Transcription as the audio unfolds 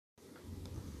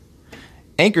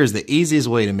Anchor is the easiest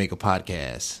way to make a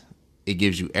podcast. It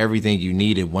gives you everything you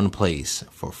need in one place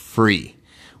for free,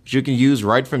 which you can use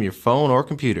right from your phone or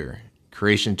computer.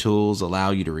 Creation tools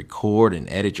allow you to record and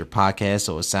edit your podcast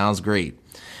so it sounds great.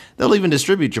 They'll even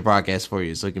distribute your podcast for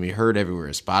you so it can be heard everywhere: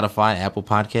 Spotify, Apple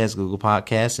Podcasts, Google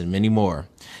Podcasts, and many more.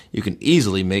 You can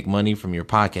easily make money from your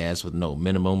podcast with no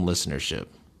minimum listenership.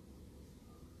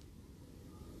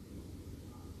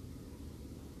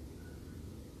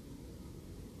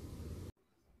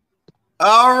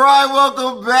 All right,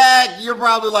 welcome back. You're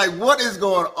probably like, what is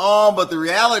going on? But the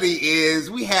reality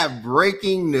is we have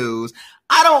breaking news.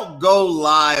 I don't go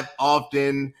live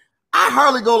often. I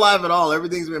hardly go live at all.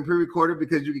 Everything's been pre-recorded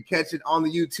because you can catch it on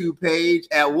the YouTube page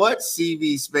at what?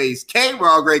 CV Space K, where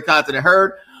all great content is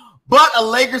heard. But the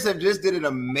Lakers have just did an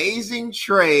amazing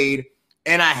trade,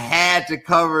 and I had to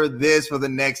cover this for the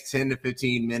next 10 to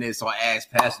 15 minutes. So I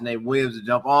asked Pastor Naamon Williams to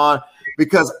jump on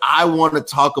because I want to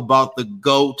talk about the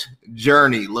GOAT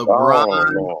journey,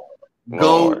 LeBron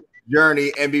GOAT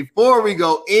journey. And before we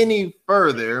go any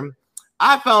further,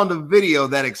 I found a video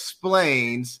that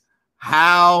explains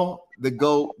how the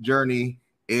GOAT journey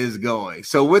is going.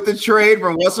 So with the trade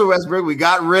from Russel Westbrook, we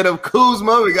got rid of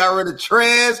Kuzma, we got rid of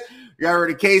Trez, we got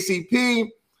rid of KCP,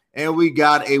 and we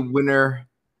got a winner.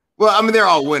 Well, I mean, they're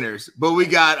all winners, but we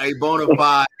got a bona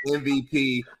fide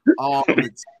MVP on the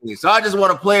team. So I just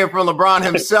want to play it from LeBron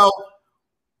himself,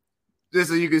 just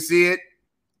so you can see it.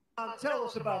 Tell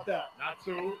us about that. Not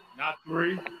 2, not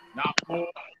 3, not 4,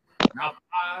 not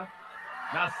 5,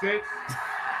 not 6,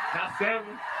 not 7.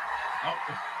 Oh.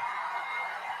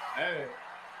 Hey,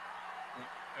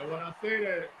 and when I say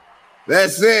that,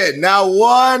 that's it. Not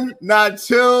 1, not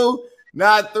 2.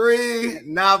 Not 3,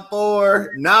 not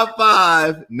 4, not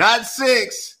 5, not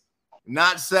 6,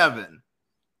 not 7.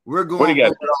 We're going for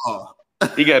it all.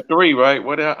 He got 3, right?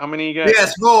 How many he got? He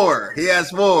has 4. He has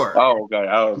 4. Oh, okay.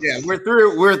 Yeah, we're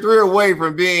 3 away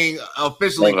from being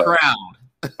officially crowned.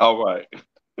 All right.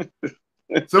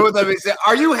 So with that being said,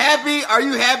 are you happy? Are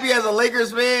you happy as a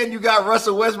Lakers fan? You got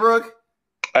Russell Westbrook?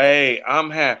 Hey, I'm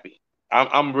happy.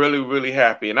 I'm really, really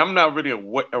happy. And I'm not really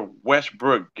a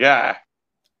Westbrook guy.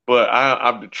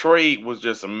 But the trade was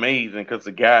just amazing because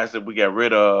the guys that we got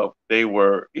rid of, they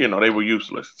were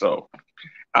useless. So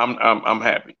I'm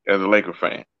happy as a Laker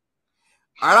fan.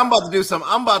 All right, I'm about to do something.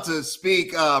 I'm about to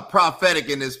speak prophetic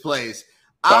in this place.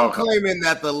 I'm claiming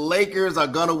that the Lakers are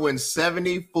going to win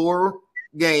 74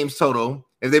 games total.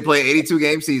 If they play an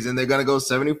 82-game season, they're going to go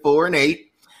 74-8.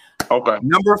 Okay.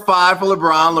 Number 5 for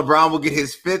LeBron. LeBron will get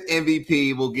his 5th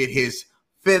MVP, will get his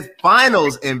 5th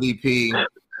Finals MVP.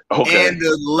 Okay. And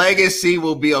the legacy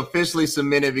will be officially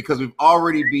cemented because we've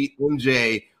already beat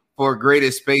MJ for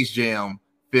greatest Space Jam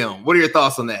film. What are your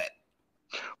thoughts on that?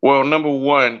 Well, number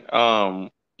one,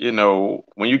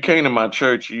 when you came to my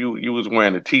church, you was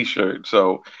wearing a T-shirt,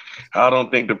 so I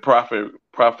don't think the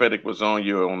prophetic was on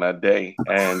you on that day.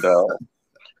 And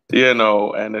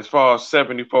and as far as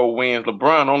 74 wins,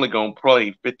 LeBron only gonna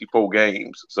play 54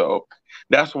 games, so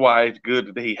that's why it's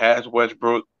good that he has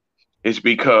Westbrook. It's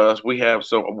because we have a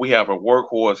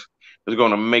workhorse that's going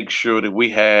to make sure that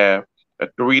we have a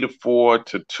 3 to 4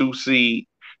 to 2 seed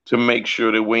to make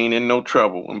sure that we ain't in no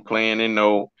trouble and playing in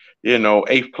no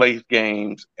 8th place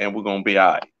games, and we're going to be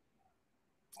all right.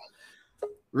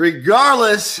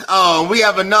 Regardless, we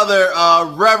have another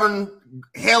Reverend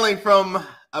hailing from,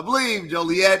 I believe,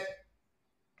 Joliet,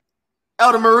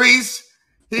 Elder Maurice.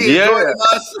 He is joining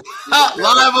us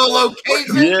live on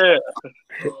location. Yeah.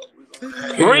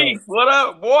 Reese, what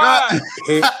up, boy?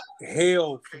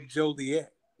 Hail from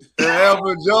Joliet. Hail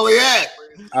from Joliet.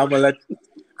 I'm gonna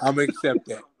accept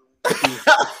that.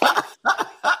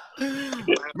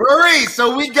 Maurice,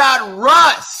 so we got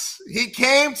Russ. He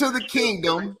came to the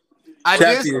kingdom. I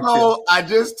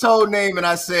just told Naamon,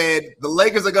 I said the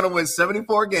Lakers are gonna win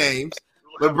 74 games.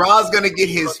 LeBron's gonna get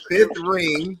his 5th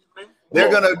ring.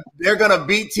 They're gonna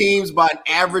beat teams by an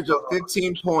average of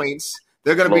 15 points.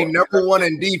 They're going to be number 1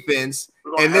 in defense,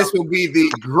 and this will be the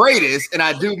greatest, and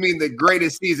I do mean the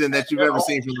greatest season that you've ever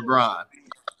seen from LeBron.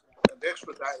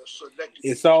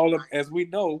 It's all, as we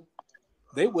know,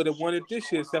 they would have won it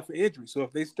this year except for injury. So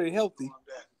if they stay healthy,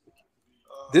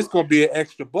 this is going to be an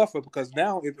extra buffer because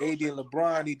now if AD and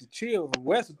LeBron need to chill and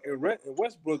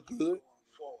Westbrook good,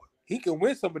 he can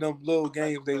win some of them little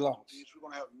games they lost. We're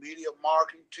going to have a media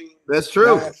marketing team. That's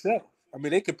true. I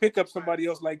mean, they can pick up somebody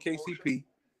else like KCP.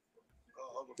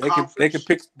 They can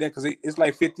pick that because it's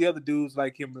like 50 other dudes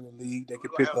like him in the league. They can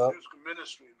pick up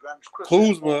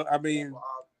Kuzma. I mean,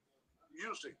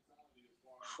 music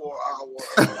for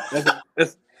our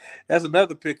that's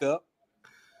another pickup.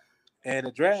 And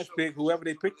a draft pick, whoever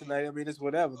they pick tonight, I mean, it's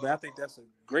whatever. But I think that's a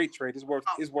great trade. It's worth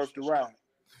the ride.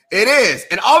 It is.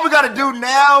 And all we got to do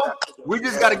now, we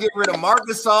just got to get rid of Marc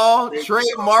Gasol, trade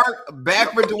Mark,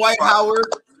 back for Dwight Howard,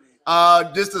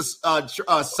 just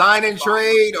a sign and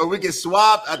trade, or we can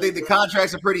swap. I think the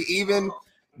contracts are pretty even.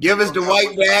 Give us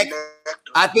Dwight back.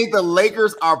 I think the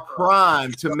Lakers are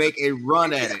primed to make a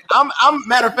run at it.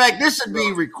 Matter of fact, this should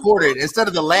be recorded. Instead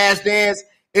of the last dance,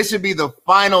 it should be the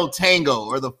final tango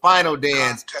or the final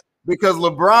dance, because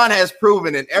LeBron has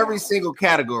proven in every single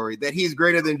category that he's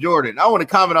greater than Jordan. I want to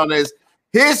comment on this.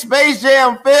 His Space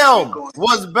Jam film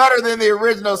was better than the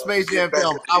original Space Jam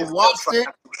film. I watched it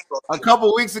a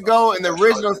couple weeks ago, and the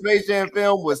original Space Jam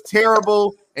film was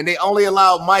terrible, and they only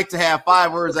allowed Mike to have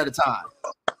 5 words at a time.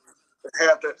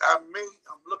 I'm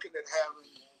looking at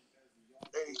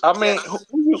having.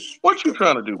 What you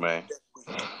trying to do, man?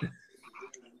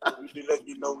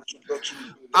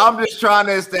 I'm just trying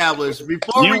to establish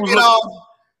before we get off.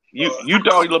 You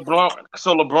thought LeBron?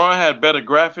 So LeBron had better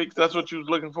graphics. That's what you was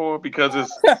looking for because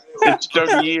it's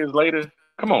 30 years later.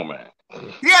 Come on, man.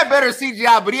 He had better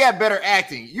CGI, but he had better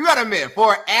acting. You got to admit,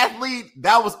 for an athlete,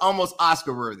 that was almost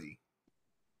Oscar worthy.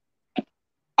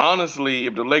 Honestly,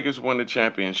 if the Lakers win the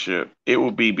championship, it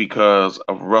will be because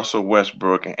of Russell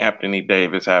Westbrook and Anthony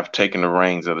Davis have taken the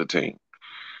reins of the team.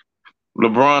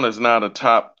 LeBron is not a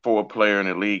top 4 player in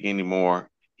the league anymore.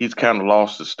 He's kind of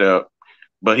lost a step,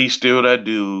 but he's still that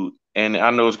dude. And I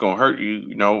know it's going to hurt you.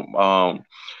 You know,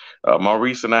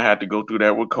 Maurice and I had to go through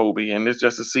that with Kobe, and it's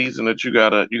just a season that you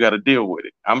gotta deal with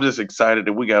it. I'm just excited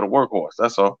that we got a workhorse.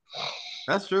 That's all.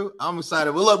 That's true. I'm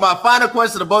excited. Well, look, my final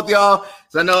question to both of y'all,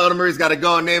 so I know Elder Marie's got to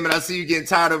go and name it. I see you getting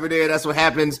tired over there. That's what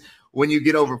happens when you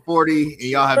get over 40 and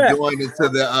y'all have joined into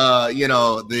the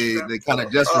the kind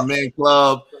of Just for Men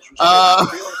club.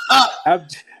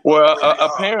 Well,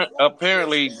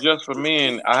 apparently, Just for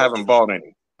Men, I haven't bought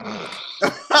any.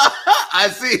 I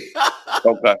see.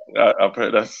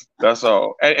 Okay, that's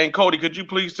all. And Cody, could you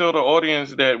please tell the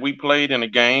audience that we played in a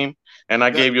game and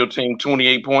I gave your team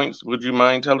 28 points? Would you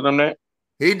mind telling them that?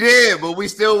 He did, but we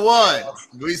still won.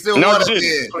 We still won. No,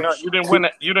 you didn't win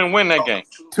that. You didn't win that game.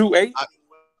 2-8.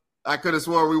 I could have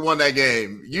sworn we won that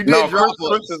game. You did drop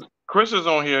us. Chris is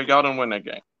on here. Y'all didn't win that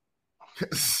game.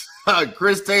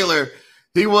 Chris Taylor,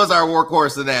 he was our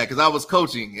workhorse in that because I was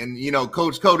coaching, and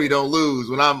Coach Cody don't lose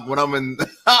when I'm in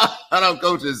when I'm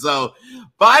coaching. So,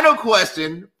 final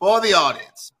question for the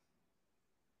audience: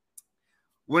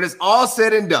 when it's all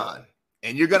said and done,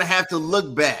 and you're gonna have to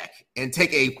look back and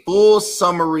take a full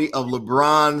summary of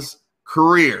LeBron's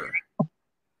career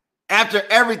after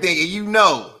everything, and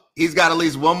he's got at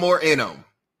least one more in him.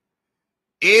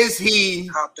 Is he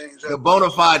the bona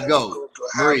fide GOAT?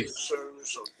 Maurice.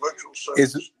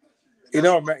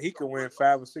 He can win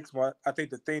 5 or 6 months. I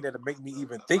think the thing that'll make me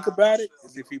even think about it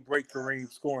is if he break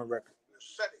Kareem's scoring record.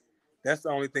 That's the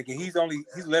only thing. And he's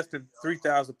less than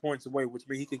 3,000 points away, which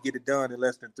means he can get it done in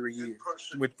less than 3 years.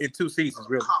 In 2 seasons,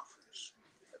 really.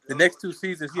 The next 2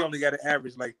 seasons, he only got to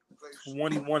average like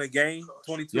 21 a game,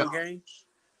 22 a game,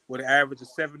 with an average of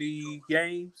 70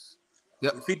 games.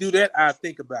 Yep. If he do that, I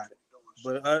think about it.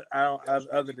 But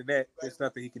other than that, there's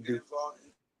nothing he can do.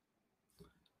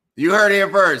 You heard it here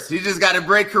first. He just got to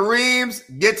break Kareem's,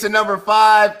 get to number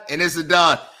 5, and it's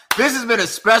done. This has been a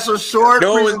special short.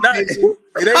 No, it's not. It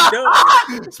ain't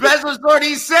done. Special short.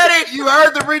 He said it. You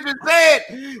heard the region say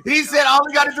it. He said all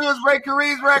we got to do is break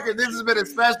Kareem's record. This has been a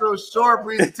special short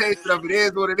presentation of It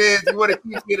Is What It Is. You want to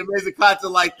keep getting amazing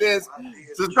content like this,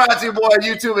 subscribe to your boy on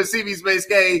YouTube at CV Space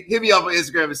K. Hit me up on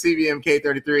Instagram at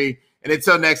CVMK33. And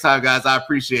until next time, guys, I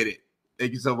appreciate it.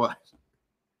 Thank you so much.